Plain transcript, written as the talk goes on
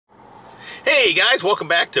Hey guys, welcome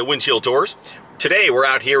back to Windshield Tours. Today we're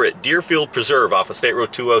out here at Deerfield Preserve off of State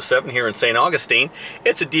Road 207 here in St. Augustine.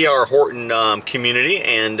 It's a DR Horton community,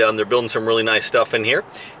 and they're building some really nice stuff in here.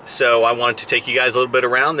 So I wanted to take you guys a little bit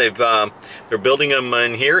around. They're building them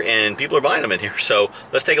in here, and people are buying them in here. So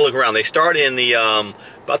let's take a look around. They start in the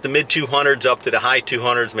about the mid 200s up to the high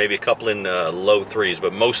 200s, maybe a couple in low 3s,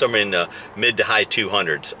 but most of them in mid to high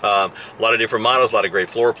 200s. A lot of different models, a lot of great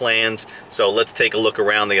floor plans. So let's take a look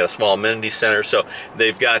around. They got a small amenity center. So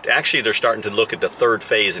they've got, actually they're starting to look at the third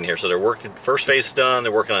phase in here. So they're working, first phase is done,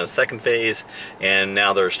 they're working on the second phase, and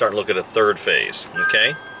now they're starting to look at a third phase,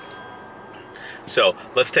 okay? So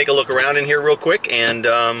let's take a look around in here real quick, and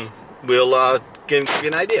we'll give you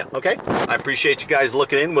an idea, okay? I appreciate you guys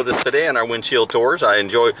looking in with us today on our windshield tours.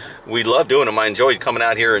 We love doing them. I enjoy coming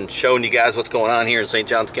out here and showing you guys what's going on here in St.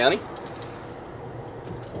 Johns County.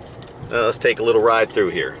 Let's take a little ride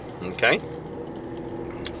through here, okay?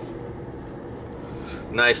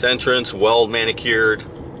 Nice entrance, well manicured,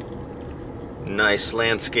 nice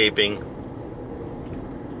landscaping.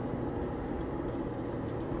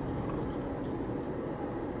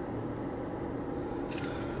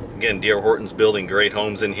 Again, DR Horton's building great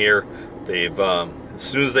homes in here. They've as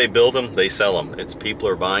soon as they build them, they sell them. People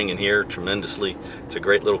are buying in here tremendously. It's a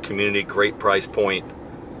great little community, great price point.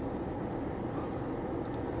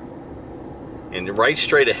 And right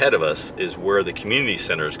straight ahead of us is where the community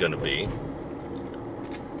center is going to be.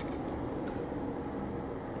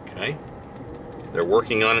 Okay, they're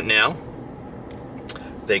working on it now.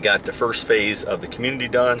 They got the first phase of the community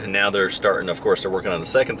done, and now they're starting, of course, they're working on the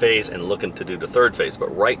second phase and looking to do the third phase.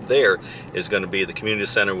 But right there is going to be the community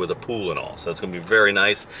center with a pool and all. So it's going to be very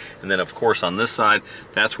nice. And then, of course, on this side,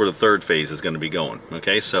 that's where the third phase is going to be going.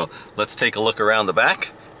 Okay, so let's take a look around the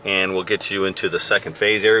back, and we'll get you into the second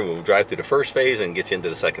phase area. We'll drive through the first phase and get you into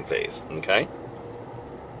the second phase. Okay,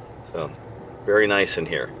 so very nice in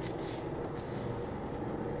here.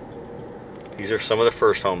 These are some of the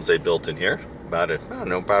first homes they built in here. I don't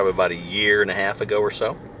know, probably about a year and a half ago or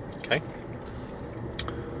so. Okay.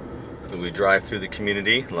 So we drive through the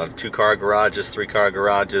community. A lot of 2-car garages, 3-car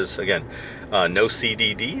garages. Again, no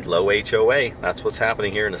CDD, low HOA. That's what's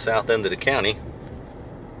happening here in the south end of the county.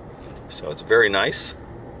 So it's very nice.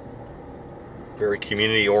 Very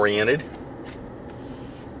community oriented.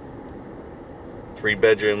 3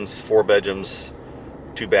 bedrooms, 4 bedrooms,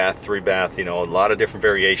 2 bath, 3 bath, you know, a lot of different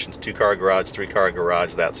variations, 2-car garage, 3-car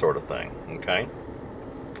garage, that sort of thing, okay?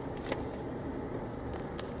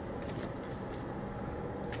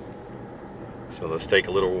 So let's take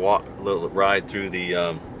a little ride through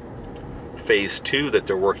the phase 2 that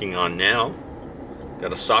they're working on now.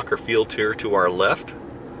 Got a soccer field here to our left.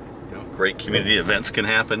 You know, great community events can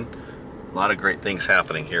happen. A lot of great things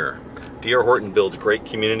happening here. DR Horton builds great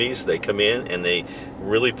communities. They come in and they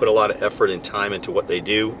really put a lot of effort and time into what they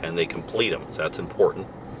do, and they complete them. So that's important.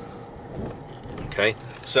 Okay,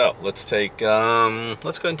 so let's go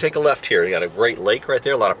ahead and take a left here. You got a great lake right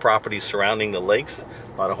there. A lot of properties surrounding the lakes.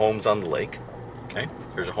 A lot of homes on the lake. Okay,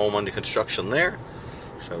 there's a home under construction there.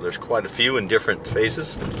 So there's quite a few in different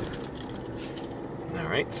phases. All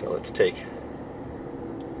right, so let's take.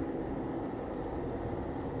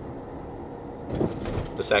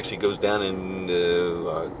 This actually goes down in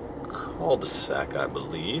the cul-de-sac, I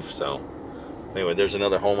believe. So anyway, there's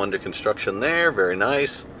another home under construction there. Very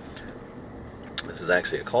nice. This is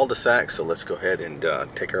actually a cul-de-sac, so let's go ahead and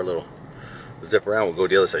take our little zip around. We'll go to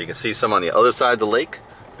the other side. You can see some on the other side of the lake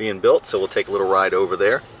being built, so we'll take a little ride over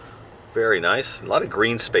there. Very nice. A lot of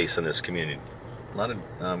green space in this community. A lot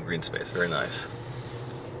of green space. Very nice.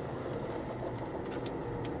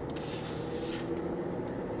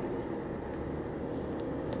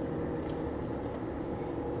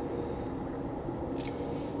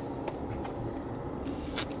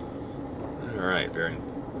 Alright, very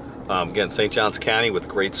again, St. Johns County with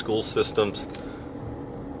great school systems,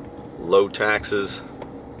 low taxes,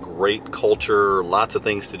 great culture, lots of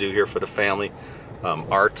things to do here for the family,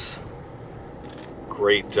 arts,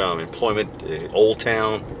 great employment, Old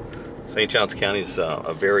Town. St. Johns County is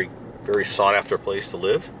a very, very sought after place to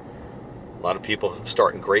live. A lot of people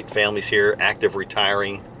starting great families here, active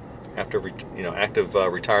retiring, active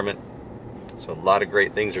retirement. So a lot of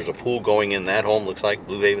great things. There's a pool going in that home. Looks like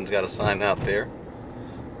Blue Haven's got a sign out there.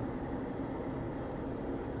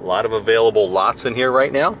 A lot of available lots in here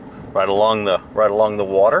right now, right along the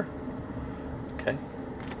water. Okay.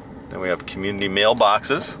 Then we have community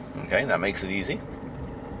mailboxes. Okay, that makes it easy.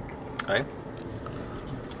 Okay.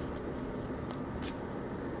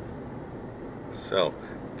 So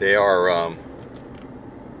they are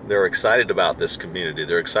they're excited about this community.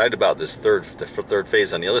 They're excited about this third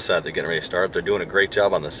phase on the other side they're getting ready to start. They're doing a great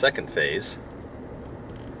job on the second phase.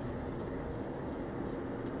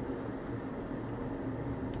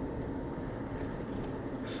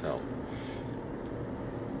 So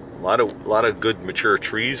a lot of good mature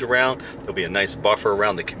trees around. There'll be a nice buffer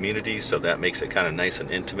around the community, so that makes it kind of nice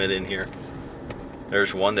and intimate in here.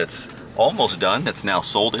 There's one that's almost done, that's now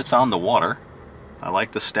sold. It's on the water. I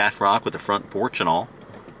like the stacked rock with the front porch and all.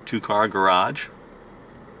 2-car garage.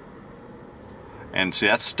 And see,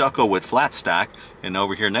 that's stucco with flat stack, and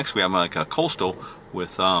over here next we have like a coastal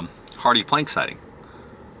with hardy plank siding.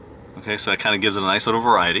 Okay, so that kind of gives it a nice little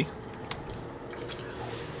variety.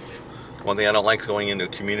 One thing I don't like is going into a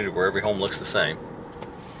community where every home looks the same.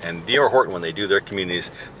 And DR Horton, when they do their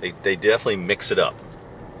communities, they definitely mix it up.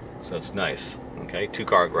 So it's nice. Okay,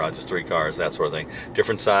 2-car garages, 3 cars, that sort of thing.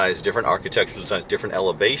 Different size, different architectural design, different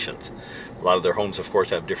elevations. A lot of their homes, of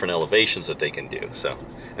course, have different elevations that they can do. So,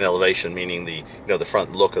 an elevation meaning the the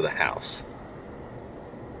front look of the house.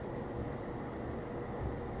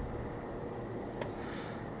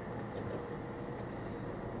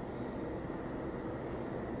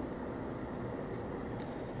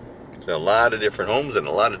 So a lot of different homes and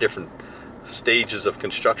a lot of different stages of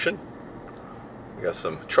construction. We got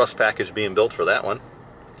some truss package being built for that one.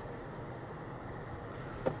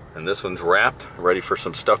 And this one's wrapped, ready for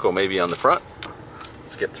some stucco maybe on the front.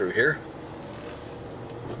 Let's get through here.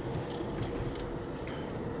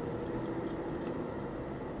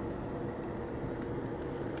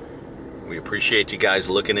 We appreciate you guys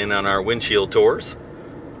looking in on our windshield tours.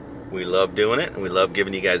 We love doing it, and we love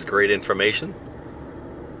giving you guys great information.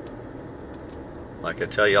 Like I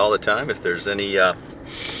tell you all the time, if there's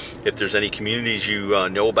any communities you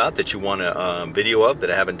know about that you want a video of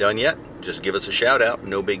that I haven't done yet, just give us a shout out.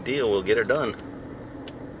 No big deal, we'll get it done.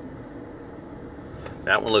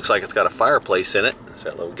 That one looks like it's got a fireplace in it. It's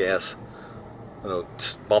that little little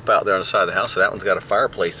bump out there on the side of the house. So that one's got a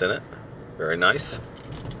fireplace in it. Very nice.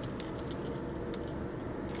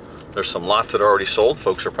 There's some lots that are already sold.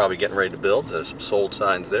 Folks are probably getting ready to build. There's some sold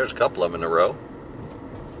signs there. There's a couple of them in a row.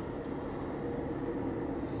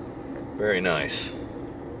 Very nice.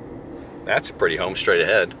 That's a pretty home straight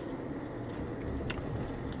ahead.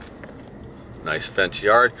 Nice fenced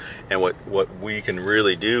yard. And what we can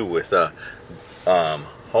really do with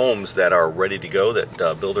homes that are ready to go,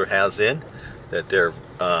 that builder has in, that they're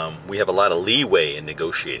we have a lot of leeway in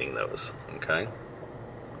negotiating those. Okay.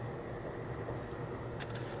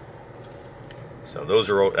 So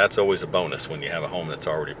that's always a bonus when you have a home that's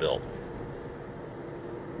already built.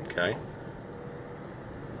 Okay.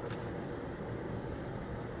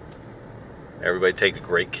 Everybody take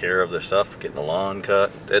great care of their stuff, getting the lawn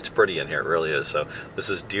cut. It's pretty in here, it really is. So this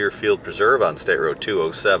is Deerfield Preserve on State Road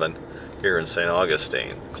 207 here in St.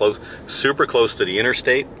 Augustine. Super close to the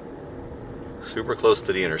interstate. Super close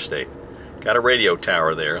to the interstate. Got a radio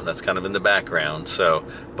tower there. That's kind of in the background. So,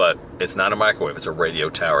 but it's not a microwave. It's a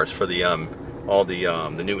radio tower. It's for the all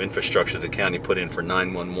the new infrastructure the county put in for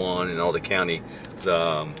 911 and all the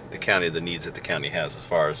needs that the county has as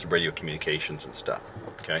far as radio communications and stuff.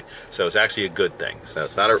 Okay, so it's actually a good thing. So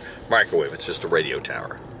it's not a microwave, it's just a radio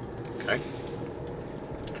tower. Okay,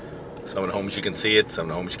 some of the homes you can see it, some of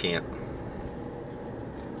the homes you can't.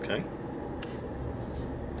 Okay,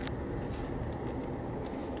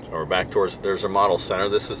 so we're back towards, there's a model center.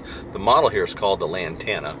 The model here is called the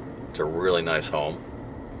Lantana. It's a really nice home.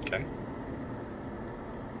 Okay,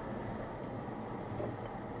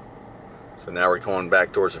 so now we're going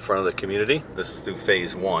back towards the front of the community. This is through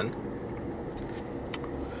phase 1.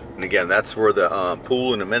 And again, that's where the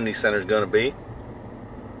pool and amenity center is going to be.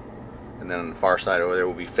 And then on the far side over there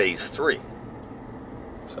will be phase 3.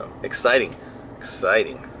 So exciting,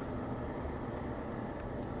 exciting.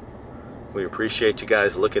 We appreciate you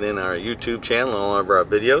guys looking in our YouTube channel and all of our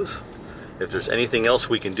videos. If there's anything else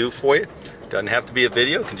we can do for you, doesn't have to be a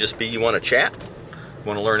video, it can just be you want to chat, you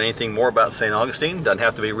want to learn anything more about St. Augustine, doesn't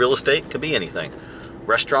have to be real estate, it could be anything.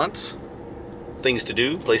 Restaurants, things to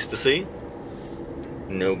do, places to see.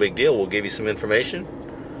 No big deal, we'll give you some information,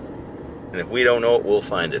 and if we don't know it, we'll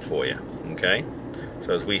find it for you. Okay,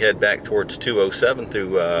 so as we head back towards 207 through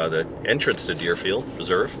the entrance to Deerfield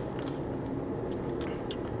Preserve,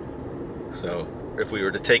 so if we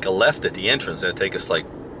were to take a left at the entrance, that'd take us like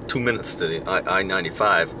 2 minutes to the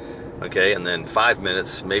I-95, okay, and then 5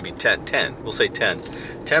 minutes, maybe 10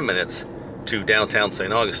 minutes to downtown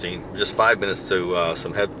St. Augustine, just 5 minutes to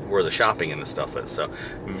where the shopping and the stuff is. So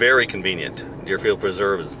very convenient. Deerfield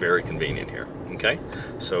Preserve is very convenient here. Okay,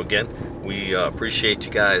 so again, we appreciate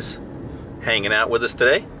you guys hanging out with us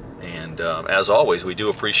today, and as always, we do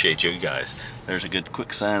appreciate you guys. There's a good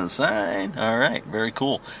quick sign and sign. All right, very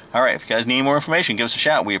cool. All right, if you guys need more information, give us a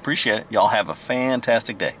shout. We appreciate it. Y'all have a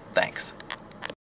fantastic day. Thanks.